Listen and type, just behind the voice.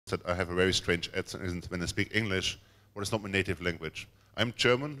that I have a very strange accent when I speak English, what is not my native language. I'm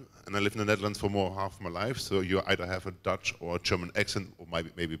German, and I live in the Netherlands for more half my life, so you either have a Dutch or a German accent, or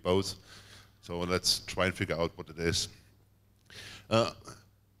maybe both. So let's try and figure out what it is.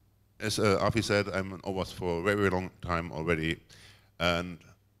 As Afi said, I'm an OWASP for a very, very long time already. And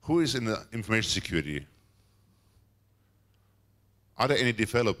who is in the information security? Are there any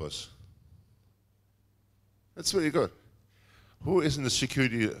developers? That's really good. Who is in the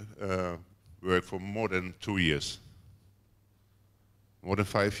security work for more than 2 years? More than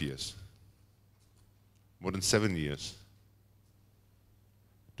 5 years? More than 7 years?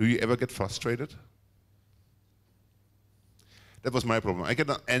 Do you ever get frustrated? That was my problem. I get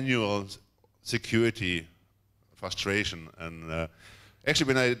an annual security frustration. And actually,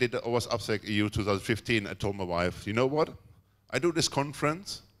 when I did the OWASP AppSec EU 2015, I told my wife, you know what? I do this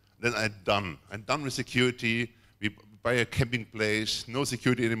conference, then I'm done. I'm done with security. We buy a camping place, no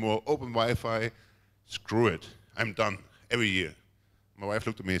security anymore, open Wi-Fi. Screw it. I'm done every year. My wife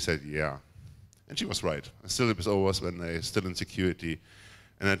looked at me and said, yeah. And she was right. I still live with OWASP and I'm still in security.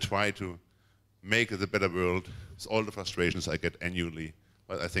 And I try to make it a better world with all the frustrations I get annually.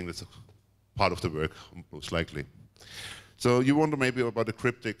 But I think that's a part of the work, most likely. So you wonder maybe about the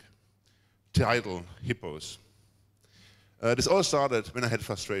cryptic title, Hippos. This all started when I had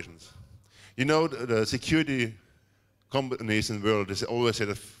frustrations. You know, the security companies in the world, they always say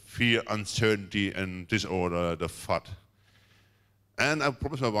the fear, uncertainty, and disorder, the FUD. And I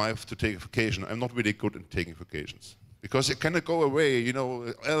promised my wife to take a vacation. I'm not really good at taking vacations. Because it cannot go away, you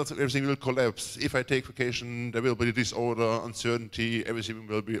know, else everything will collapse. If I take vacation, there will be disorder, uncertainty, everything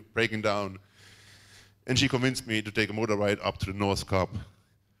will be breaking down. And she convinced me to take a motor ride up to the North Cape.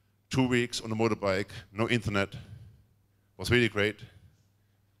 2 weeks on a motorbike, no internet. Was really great.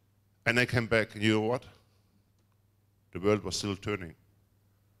 And I came back, and you know what? The world was still turning.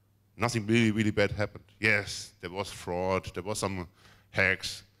 Nothing really, really bad happened. Yes, there was fraud, there was some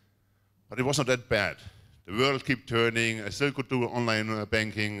hacks, but it was not that bad. The world kept turning, I still could do online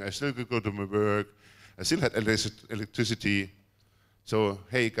banking, I still could go to my work, I still had electricity. So,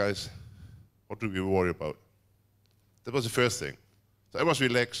 hey guys, what do we worry about? That was the first thing. So I was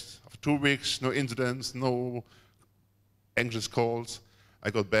relaxed. After 2 weeks, no incidents, no anxious calls. I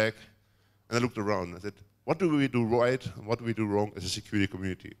got back and I looked around. I said, what do we do right and what do we do wrong as a security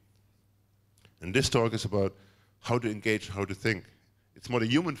community? And this talk is about how to engage, how to think. It's more the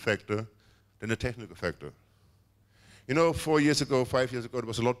human factor than the technical factor. You know, 4 years ago, 5 years ago, there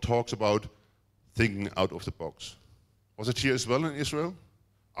was a lot of talks about thinking out of the box. Was it here as well in Israel?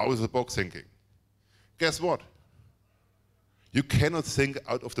 Out of the box thinking. Guess what? You cannot think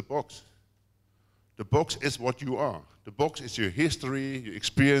out of the box. The box is what you are. The box is your history, your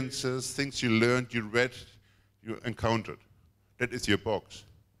experiences, things you learned, you read, you encountered. That is your box.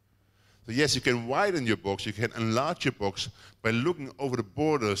 So yes, you can widen your box, you can enlarge your box by looking over the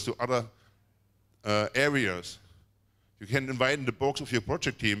borders to other areas. You can widen the box of your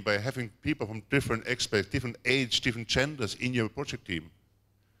project team by having people from different aspects, different age, different genders in your project team.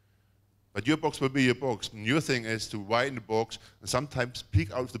 But your box will be your box. And your thing is to widen the box and sometimes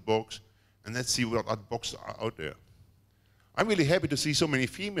peek out of the box and let's see what other boxes are out there. I'm really happy to see so many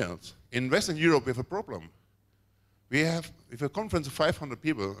females. In Western Europe, we have a problem. We have a conference of 500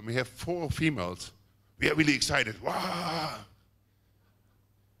 people, and we have 4 females. We are really excited. Wow!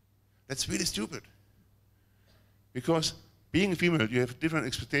 That's really stupid. Because being a female, you have different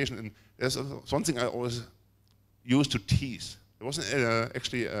expectations. And there's something I always used to tease. There wasn't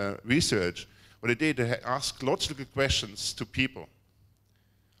actually research. What they did, they asked logical questions to people.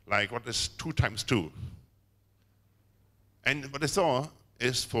 Like, what is 2 times 2? And what I saw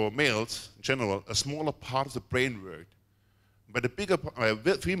is for males, in general, a smaller part of the brain worked. But the bigger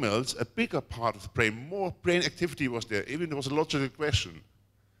females, a bigger part of the brain, more brain activity was there, even there was a logical question.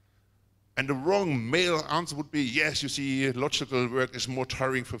 And the wrong male answer would be, yes, you see, logical work is more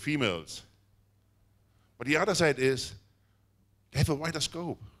tiring for females. But the other side is, they have a wider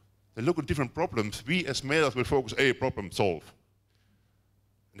scope. They look at different problems. We as males will focus, problem, solve.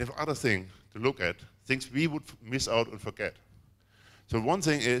 And they have other things to look at, things we would miss out and forget. So one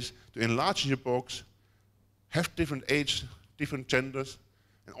thing is to enlarge your box, have different age, different genders,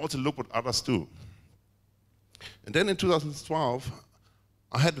 and also look what others do. And then in 2012,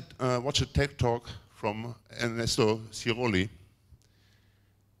 I had watched a TED talk from Ernesto Ciroli,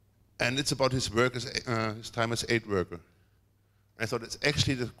 and it's about his work, his time as aid worker. I thought it's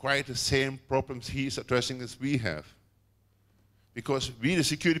actually quite the same problems he's addressing as we have. Because we, the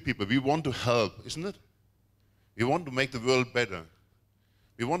security people, we want to help, isn't it? We want to make the world better.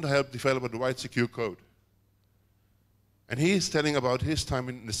 We want to help develop the right secure code. And he's telling about his time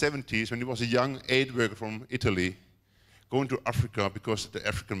in the 70s when he was a young aid worker from Italy, going to Africa because the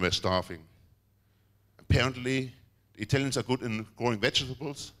Africans were starving. Apparently, the Italians are good in growing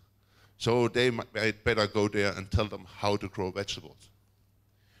vegetables, so they might better go there and tell them how to grow vegetables.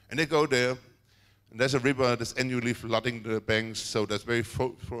 And they go there, and there's a river that's annually flooding the banks, so there's very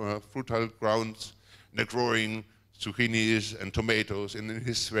fertile grounds, and they're growing zucchinis and tomatoes. And in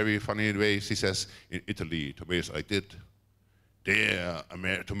his very funny ways, he says, in Italy, tomatoes are like that. There,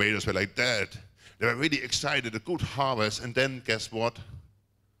 tomatoes were like that. They were really excited, a good harvest, and then guess what?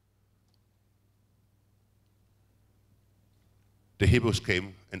 The Hippos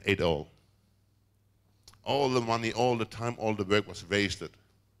came and ate all. All the money, all the time, all the work was wasted.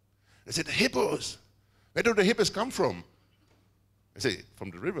 They said, the Hippos, where do the Hippos come from? I say, from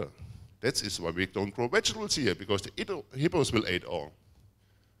the river. That is why we don't grow vegetables here, because the Hippos will eat all.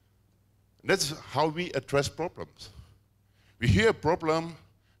 And that's how we address problems. We hear a problem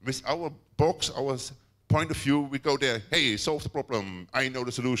with our box, our point of view, we go there, hey, solve the problem, I know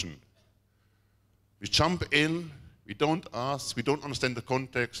the solution. We jump in, we don't ask, we don't understand the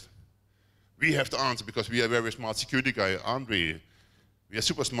context. We have the answer because we are a very smart security guy, aren't we? We are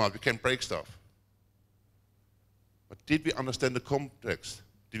super smart, we can break stuff. But did we understand the context?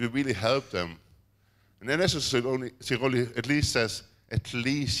 Did we really help them? And then Ciroli at least says, at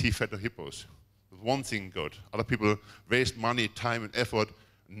least he fed the Hippos. One thing good. Other people waste money, time, and effort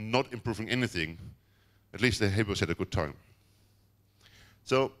not improving anything. At least the Hippos had a good time.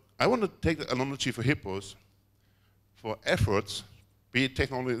 So I want to take the analogy for Hippos. For efforts, be it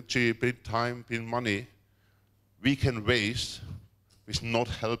technology, be it time, be it money, we can waste with not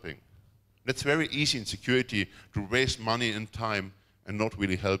helping. That's very easy in security, to waste money and time and not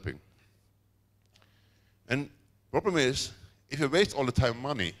really helping. And the problem is, if you waste all the time and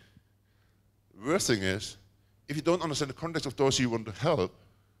money, the worst thing is, if you don't understand the context of those you want to help,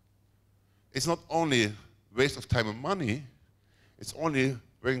 it's not only waste of time and money, it's only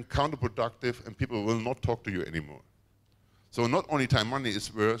very counterproductive and people will not talk to you anymore. So not only time and money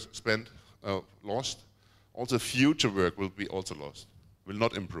is spent, lost, also future work will be also lost, will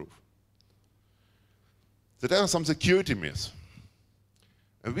not improve. So there are some security myths.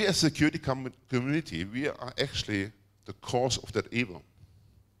 And we as a security community, we are actually the cause of that evil.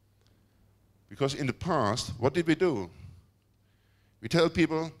 Because in the past, what did we do? We tell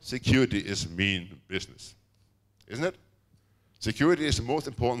people security is mean business, isn't it? Security is the most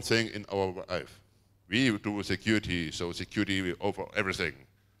important thing in our life. We do security, so security over everything.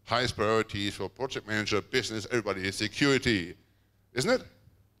 Highest priorities for project manager, business, everybody is security, isn't it?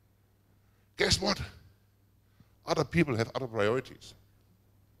 Guess what? Other people have other priorities.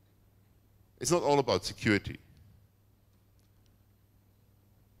 It's not all about security.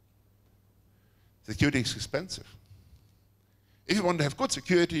 Security is expensive. If you want to have good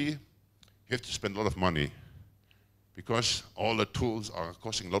security, you have to spend a lot of money because all the tools are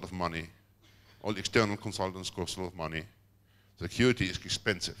costing a lot of money. All the external consultants cost a lot of money. Security is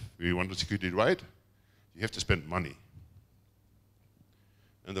expensive. If you want the security right, you have to spend money.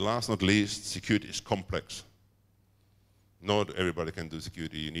 And the last not least, security is complex. Not everybody can do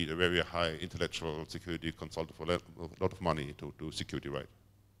security. You need a very high intellectual security consultant for a lot of money to do security right.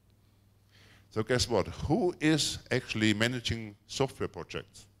 So guess what? Who is actually managing software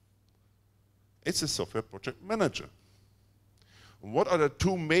projects? It's a software project manager. What are the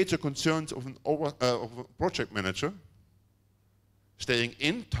two major concerns of a project manager? Staying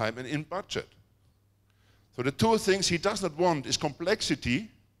in time and in budget. So the two things he does not want is complexity,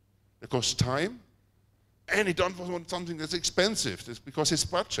 that costs time, and he doesn't want something that's expensive, that's because it's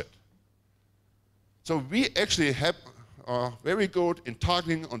budget. So we actually are very good in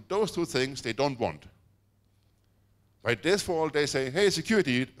targeting on those two things they don't want. By default, they say, hey,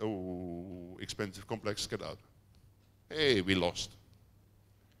 security, oh, expensive, complex, get out. Hey, we lost.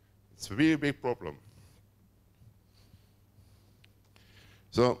 It's a really big problem.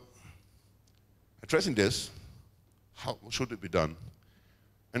 So, addressing this, how should it be done?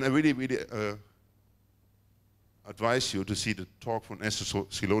 And I really, really advise you to see the talk from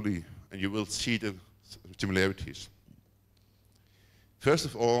AppSecIL, and you will see the similarities. First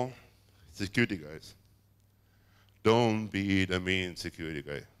of all, security guys. Don't be the mean security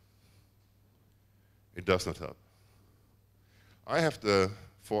guy. It does not help. I have the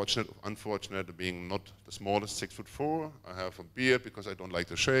fortunate or unfortunate of being not the smallest, 6'4". I have a beard because I don't like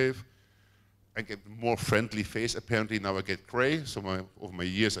to shave. I get more friendly face. Apparently now I get gray, so over my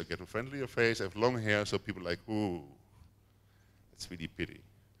years I get a friendlier face. I have long hair, so people are like, ooh, it's really pity.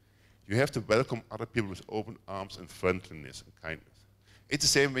 You have to welcome other people with open arms and friendliness and kindness. It's the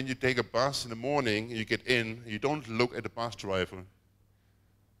same when you take a bus in the morning, you get in, you don't look at the bus driver.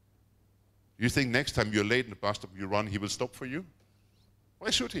 You think next time you're late in the bus stop, you run, he will stop for you? Why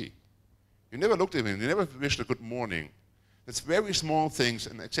should he? You never looked at him, you never wished a good morning. It's very small things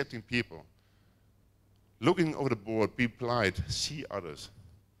and accepting people. Looking over the board, be polite, see others,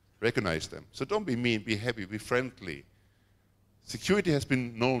 recognize them. So don't be mean, be happy, be friendly. Security has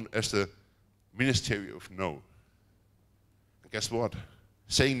been known as the ministry of no. And guess what?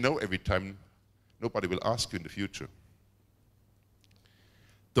 Saying no every time, nobody will ask you in the future.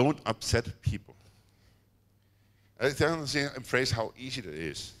 Don't upset people. I don't embrace how easy that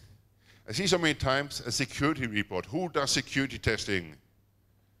is. I see so many times a security report. Who does security testing?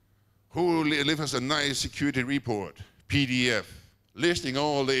 Who delivers a nice security report? PDF, listing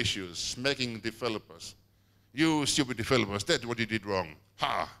all the issues, smacking developers. You stupid developers, that's what you did wrong.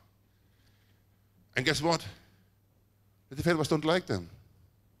 Ha! And guess what? The developers don't like them.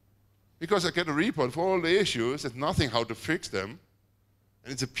 Because I get a report for all the issues, there's nothing how to fix them,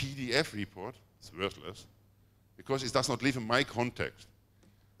 and it's a PDF report, it's worthless, because it does not live in my context.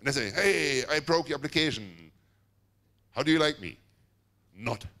 And they say, hey, I broke your application. How do you like me?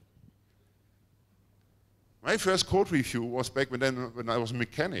 Not. My first code review was back when I was a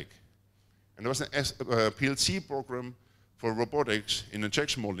mechanic. And there was a PLC program for robotics in the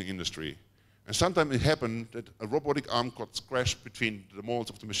injection molding industry. And sometimes it happened that a robotic arm got scratched between the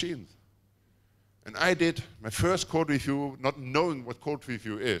molds of the machines. And I did my first code review not knowing what code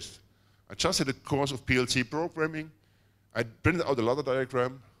review is. I just had a course of PLC programming. I printed out a ladder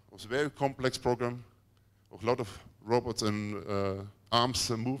diagram. It was a very complex program, with a lot of robots and arms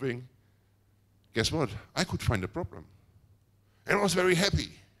moving. Guess what? I could find a problem. And I was very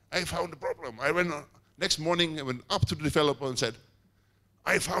happy. I found the problem. I went next morning, I went up to the developer and said,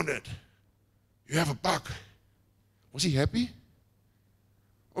 I found it. You have a bug. Was he happy?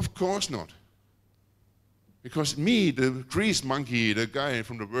 Of course not. Because me, the grease monkey, the guy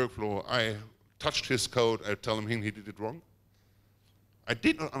from the workflow, I touched his code, I tell him he did it wrong. I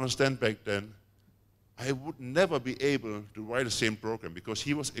did not understand back then, I would never be able to write the same program because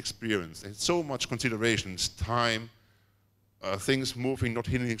he was experienced. He had so much considerations, time, things moving, not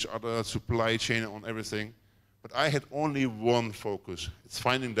hitting each other, supply chain on everything. But I had only one focus. It's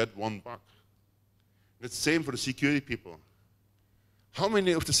finding that one bug. And it's the same for the security people. How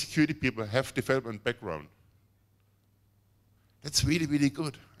many of the security people have development background? That's really, really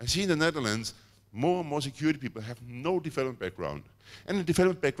good. I see in the Netherlands, more and more security people have no development background. And the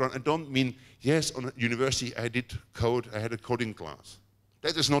development background, I don't mean, yes, on university I did code, I had a coding class.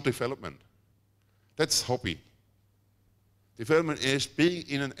 That is not development. That's hobby. Development is being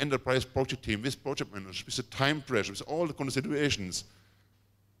in an enterprise project team with project managers, with the time pressure, with all the considerations,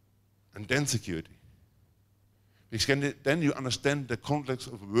 and then security. Because then you understand the complex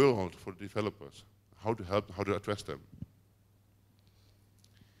of the world for the developers, how to help, how to address them.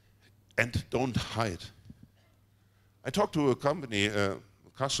 And don't hide. I talked to a company, a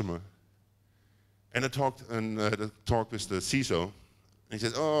customer, and I talked with the CISO, and he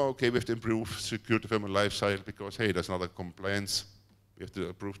said, oh, okay, we have to improve secure development lifecycle because, hey, there's another compliance we have to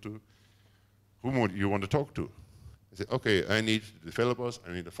approve to. Whom do you want to talk to? I said, okay, I need the developers,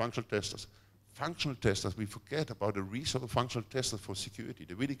 I need the functional testers. Functional testers, we forget about the resource of functional testers for security.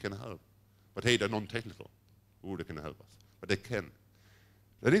 They really can help. But hey, they're non-technical. Ooh, they can help us. But they can.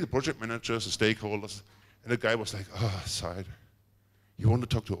 They need the project managers, the stakeholders. And the guy was like, oh, sighed. You want to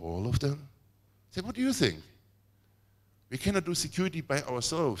talk to all of them? I said, what do you think? We cannot do security by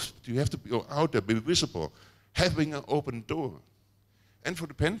ourselves. You have to be out there, be visible, having an open door. And for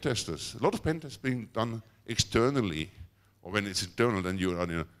the pen testers, a lot of pen tests being done externally. Or when it's internal, then you're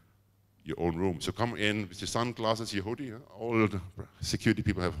in your own room. So come in with your sunglasses, your hoodie. All the security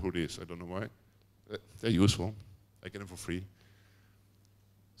people have hoodies. I don't know why. They're useful. I get them for free.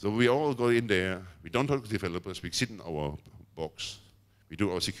 So we all go in there. We don't talk to developers. We sit in our box. We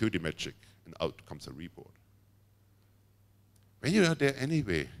do our security magic, and out comes a report. When you are there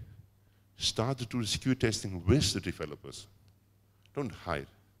anyway, start to do the security testing with the developers. Don't hide.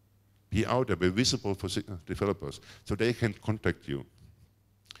 Be out there, be visible for developers, so they can contact you.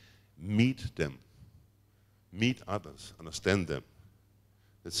 Meet them. Meet others. Understand them.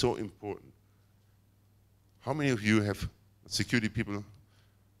 That's so important. How many of you have security people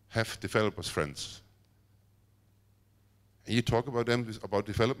have developers friends? And you talk about them about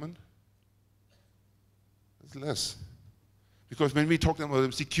development? It's less. Because when we talk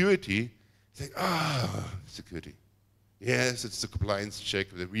about security, it's like, security. Yes, it's the compliance check,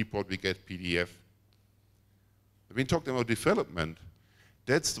 the report we get, PDF. When we talk about development,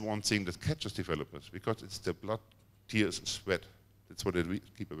 that's the one thing that catches developers, because it's the blood, tears, and sweat That's what they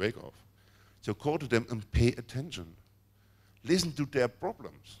keep awake of. So go to them and pay attention. Listen to their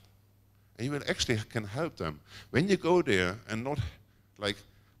problems. And you will actually can help them. When you go there and not like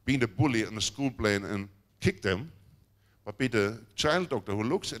being the bully on the school plane and kick them, but be the child doctor who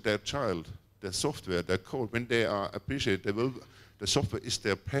looks at their child, their software, their code. When they are appreciated, the software is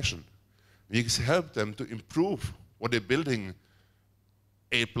their passion. You help them to improve what they're building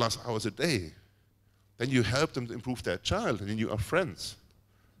 8+ hours a day. Then you help them to improve their child, and then you are friends.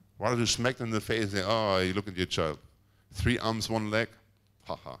 Rather than smack them in the face and say, oh, you look at your child. 3 arms, 1 leg.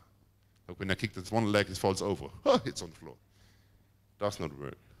 Haha. Look, when I kick this 1 leg, it falls over. It's on the floor. Does not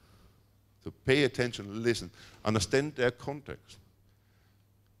work. So pay attention, listen, understand their context.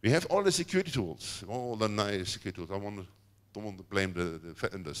 We have all the security tools, all the nice security tools. I don't want to blame the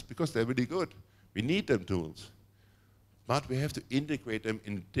vendors because they're really good. We need them tools. But we have to integrate them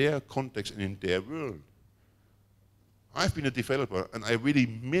in their context and in their world. I've been a developer and I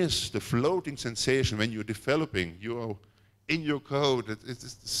really miss the floating sensation when you're developing. You're in your code. It's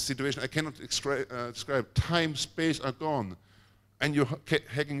a situation I cannot describe. Time, space are gone. And you're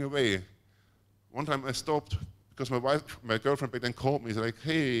hacking away. One time I stopped because my girlfriend back then called me. She's like,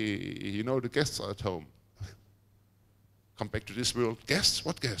 hey, you know, the guests are at home. Come back to this world. Guests?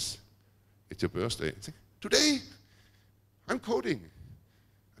 What guests? It's your birthday. It's like, today, I'm coding.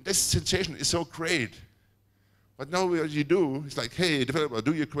 And this sensation is so great. But now what you do, it's like, hey, developer,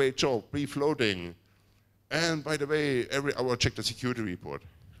 do your great job, be floating. And by the way, every hour check the security report.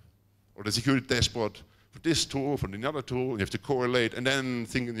 Or the security dashboard for this tool, for another tool, and you have to correlate, and then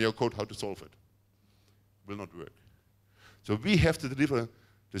think in your code how to solve it. Will not work. So we have to deliver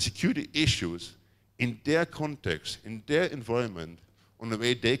the security issues in their context, in their environment, on a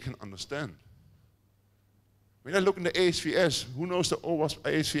way they can understand. When I look in the ASVS, who knows the OWASP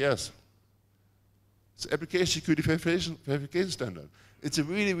ASVS? It's the Application Security Verification Standard. It's a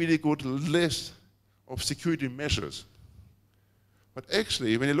really, really good list of security measures. But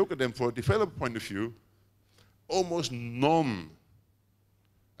actually, when you look at them from a developer point of view, almost none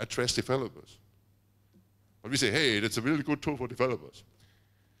address developers. But we say, hey, that's a really good tool for developers.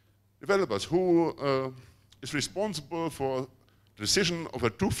 Developers, who is responsible for the decision of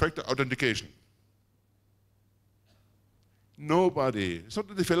a two-factor authentication? Nobody. It's not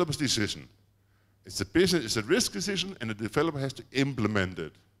the developer's decision. It's a business, it's a risk decision, and the developer has to implement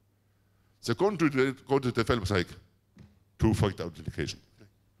it. So go to the developers like, two-factor authentication.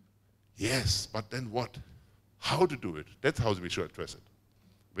 Yes, but then what? How to do it? That's how we should address it.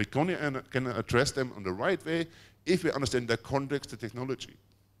 We can address them in the right way if we understand their context, the technology.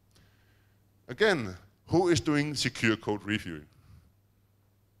 Again, who is doing secure code reviewing?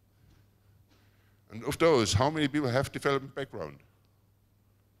 And of those, how many people have development background?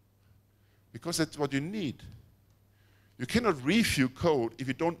 Because that's what you need. You cannot review code if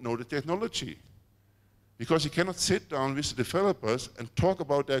you don't know the technology. Because you cannot sit down with the developers and talk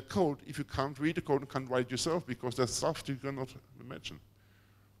about their code if you can't read the code and can't write it yourself, because that's stuff you cannot imagine.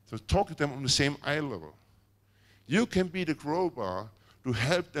 So talk to them on the same eye level. You can be the crowbar to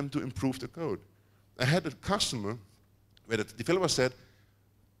help them to improve the code. I had a customer where the developer said,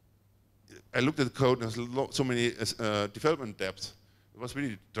 I looked at the code and there's so many development depths. It was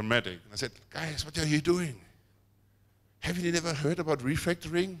really dramatic. And I said, guys, what are you doing? Have you never heard about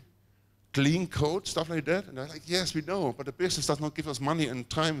refactoring? Clean code, stuff like that? And they're like, yes, we know, but the business does not give us money and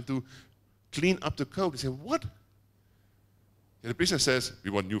time to clean up the code. They say, what? And the business says, we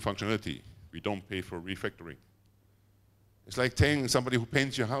want new functionality. We don't pay for refactoring. It's like telling somebody who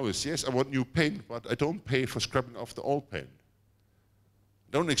paints your house, yes, I want new paint, but I don't pay for scrubbing off the old paint.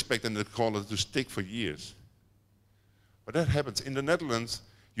 Don't expect them to call it to stick for years. But that happens. In the Netherlands,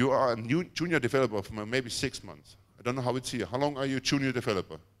 you are a new junior developer for maybe 6 months. I don't know how it's here. How long are you a junior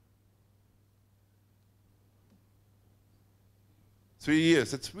developer? 3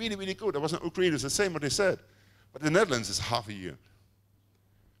 years. That's really, really good. I wasn't agreeing. It's the same what they said. But in the Netherlands, it's half a year.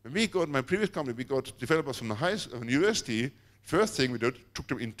 When we got, my previous company, we got developers from the university. First thing we did, took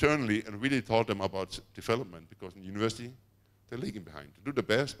them internally and really taught them about development, because in university, they're lagging behind. They do the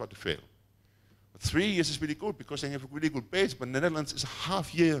best, but they fail. But 3 years is really good because they have a really good base, but in the Netherlands, it's a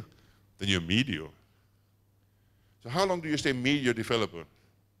half year, then you're media. So how long do you stay media developer?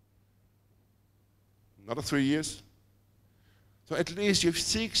 Another 3 years? So at least you have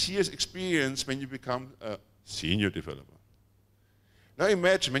 6 years experience when you become a senior developer. Now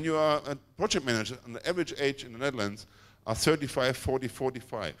imagine when you are a project manager, and the average age in the Netherlands are 35, 40,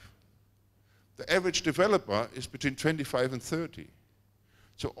 45. The average developer is between 25 and 30.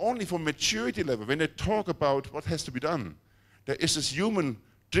 So only for maturity level, when they talk about what has to be done, there is this human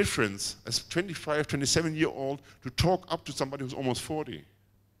difference as 25, 27-year-old to talk up to somebody who's almost 40.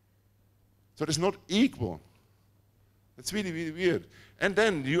 So it's not equal. It's really, really weird. And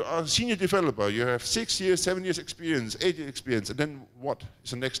then you are a senior developer. You have 6 years, 7 years experience, 8 years experience. And then what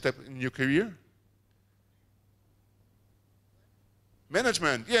is the next step in your career?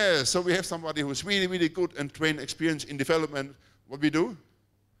 Management, yeah. So we have somebody who's really, really good and trained experience in development. What we do?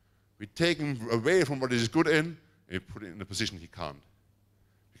 We take him away from what he's good in, and we put him in a position he can't.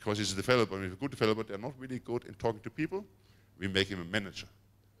 Because he's a developer, and if a good developer, they're not really good in talking to people, we make him a manager.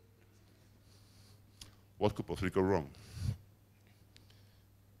 What could possibly go wrong?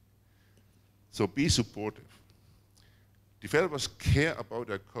 So be supportive. Developers care about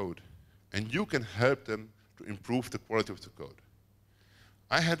their code, and you can help them to improve the quality of the code.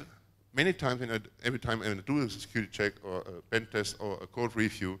 I had many times, every time I do a security check or a pen test or a code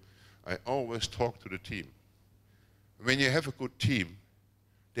review, I always talk to the team. When you have a good team,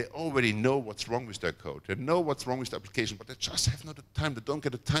 they already know what's wrong with their code. They know what's wrong with the application, but they just have not the time. They don't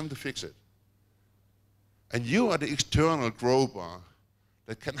get the time to fix it. And you are the external crowbar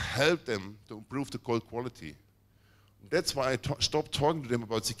that can help them to improve the code quality. That's why I stopped talking to them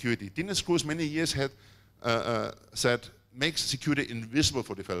about security. Dinesh Cruz many years had said, makes security invisible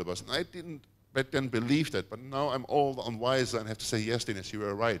for developers. And I didn't back then believe that, but now I'm older and wiser and have to say, yes, Dinesh, you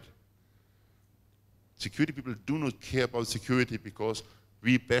are right. Security people do not care about security because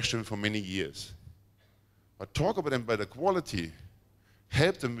we bashed them for many years. But talk about them by the quality,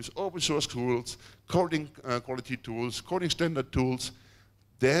 help them with open source tools, coding quality tools, coding standard tools,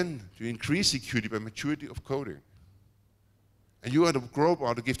 then to increase security by maturity of coding. And you are the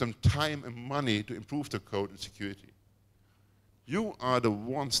crowbar to give them time and money to improve their code and security. You are the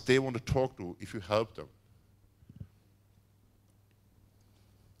ones they want to talk to if you help them.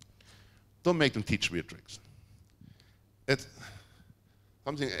 Don't make them teach weird tricks. It's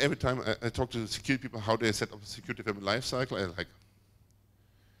something every time I talk to the security people, how they set up a security life cycle, I like,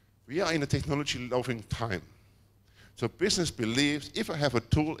 we are in a technology-loving time. So business believes if I have a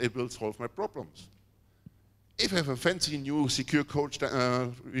tool, it will solve my problems. If I have a fancy new secure code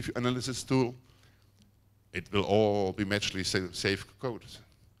review analysis tool, it will all be magically safe code.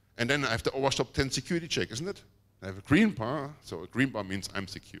 And then I have the OWASP top 10 security check, isn't it? I have a green bar, so a green bar means I'm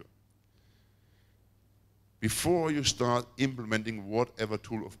secure. Before you start implementing whatever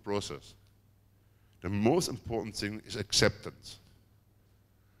tool of process, the most important thing is acceptance.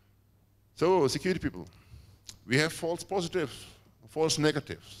 So, security people, we have false positives, false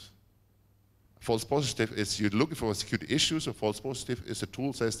negatives. False positive is you're looking for security issues, a false positive is a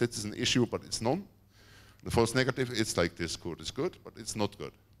tool says this is an issue, but it's none. The false negative, it's like this code is good, but it's not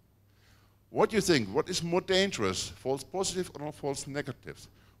good. What do you think? What is more dangerous, false positive or false negatives?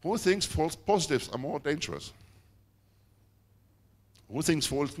 Who thinks false positives are more dangerous? Who thinks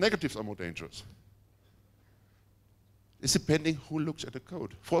false negatives are more dangerous? It's depending who looks at the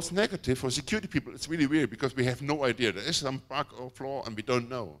code. False negative for security people, it's really weird because we have no idea. There is some bug or flaw and we don't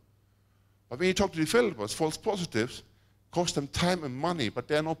know. But when you talk to developers, false positives cost them time and money, but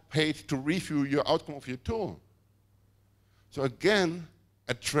they're not paid to review your outcome of your tool. So again,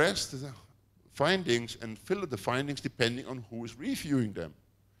 address the findings and filter the findings depending on who is reviewing them.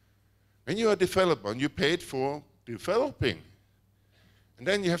 When you're a developer and you paid for developing, and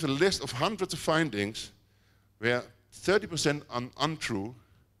then you have a list of hundreds of findings where 30% are untrue,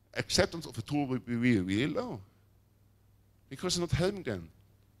 acceptance of the tool will be really, really low because it's not helping them.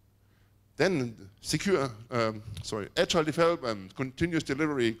 Then agile development, continuous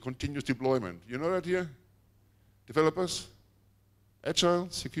delivery, continuous deployment. You know that here? Developers? Agile,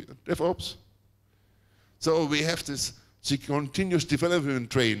 DevOps? So we have this continuous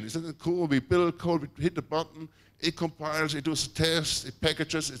development train. Isn't it cool? We build code, we hit the button, it compiles, it does tests, it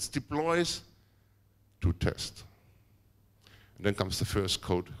packages, it deploys to test. And then comes the first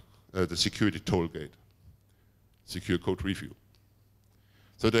code, the security toll gate, secure code review.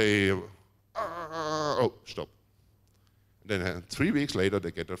 So they, oh, stop. And then 3 weeks later,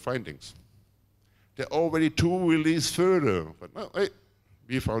 they get their findings. They're already 2 releases further, but no, hey,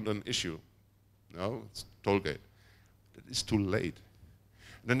 we found an issue. No, it's toll gate. That is too late.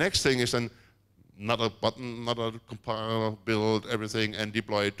 And the next thing is another button, another compiler, build everything, and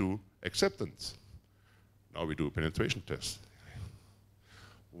deploy it to acceptance. Now we do a penetration test.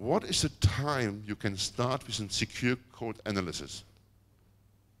 What is the time you can start with a secure code analysis?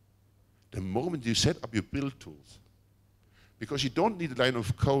 The moment you set up your build tools. Because you don't need a line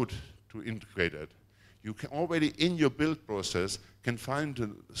of code to integrate it. You can already, in your build process, can find the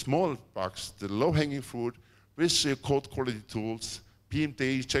small bugs, the low-hanging fruit, with your code quality tools.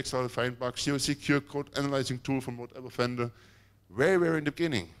 PMD checks out the find bugs, your secure code analyzing tool from whatever vendor very, very in the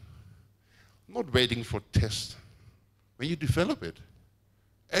beginning. Not waiting for tests. When you develop it,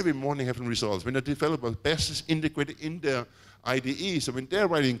 every morning having results. When the developer best is integrated in their IDE, so when they're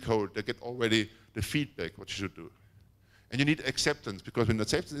writing code, they get already the feedback, what you should do. And you need acceptance, because when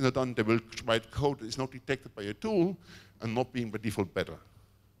acceptance is not done, they will write code that is not detected by a tool and not being by default better.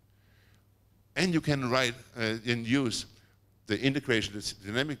 And you can write and use the integration, this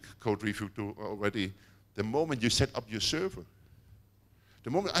dynamic code review tool already, the moment you set up your server. The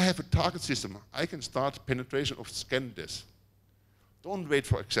moment I have a target system, I can start penetration of scan this. Don't wait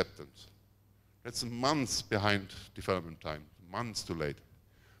for acceptance. That's months behind development time, months too late.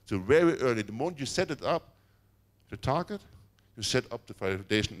 So very early, the moment you set it up, the target, you set up the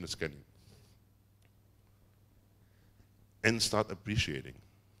validation and the scanning. And start appreciating.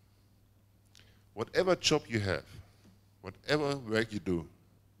 Whatever job you have, whatever work you do,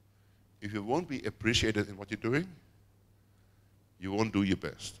 if you won't be appreciated in what you're doing, you won't do your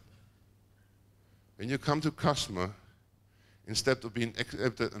best. When you come to a customer, instead of being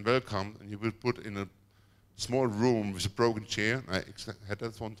accepted and welcomed, and you will put in a small room with a broken chair, I had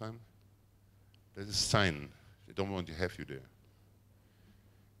that one time, there's a sign, they don't want to have you there.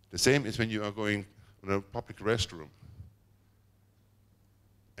 The same is when you are going to a public restroom,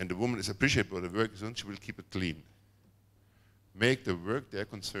 and the woman is appreciated by the work is done, she will keep it clean. Make the work their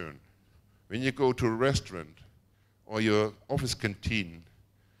concern. When you go to a restaurant or your office canteen,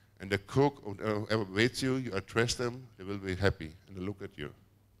 and the cook or whoever waits you, you address them, they will be happy and they look at you.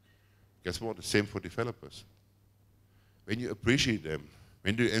 Guess what? The same for developers. When you appreciate them,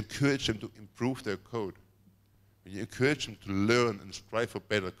 when you encourage them to improve their code, when you encourage them to learn and strive for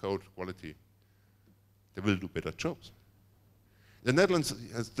better code quality, they will do better jobs. In the Netherlands,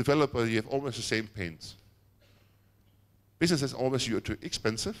 as a developer, you have always the same pains. Business is always you're too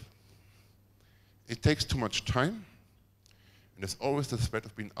expensive. It takes too much time. And there's always the threat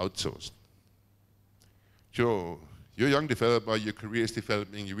of being outsourced. So you're a young developer, your career is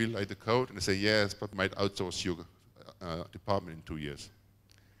developing, you really like the code, and they say, yes, but might outsource your department in 2 years.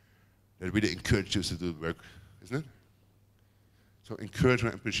 That really encourages you to do the work, isn't it? So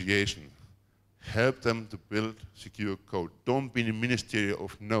encouragement and appreciation. Help them to build secure code. Don't be the ministerial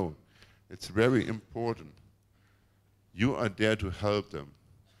of no. It's very important. You are there to help them.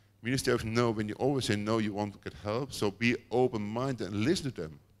 Ministry of no, when you always say no, you want to get help, so be open-minded and listen to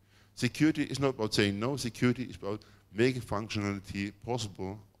them. Security is not about saying no, security is about making functionality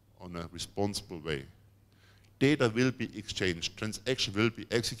possible on a responsible way. Data will be exchanged, transaction will be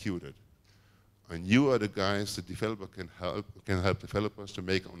executed. And you are the guys, the developer can help developers to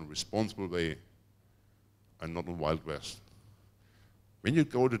make it on a responsible way and not on Wild West. When you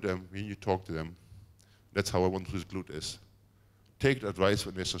go to them, when you talk to them, that's how I want to conclude this. Take the advice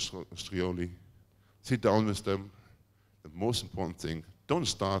from Mr. Strioli, sit down with them. The most important thing, don't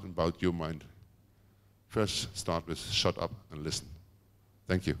start about your mind. First start with shut up and listen.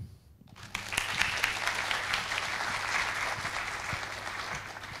 Thank you.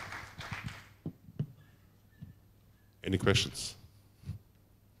 Any questions?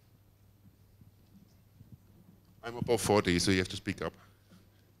 I'm above 40, so you have to speak up.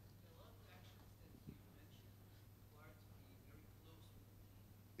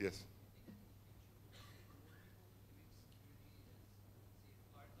 Yes.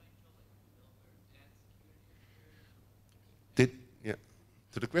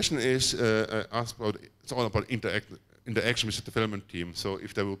 So the question is asked about, it's all about interaction with the development team. So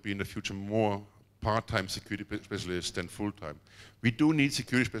if there will be in the future more part-time security specialists than full-time. We do need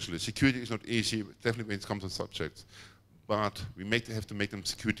security specialists. Security is not easy, definitely when it comes to subjects. But we have to make them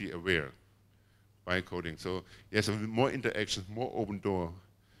security aware by coding. So yes, more interaction, more open door,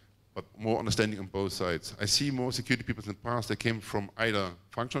 but more understanding on both sides. I see more security people in the past, they came from either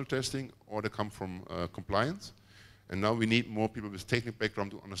functional testing or they come from compliance. And now we need more people with technical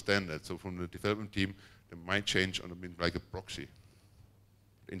background to understand that. So from the development team, they might change on like a proxy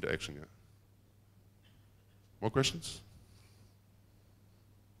interaction. Yeah. More questions?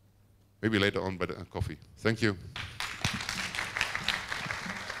 Maybe later on by the coffee. Thank you.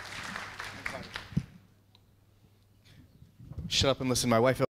 Shut up and listen. My wife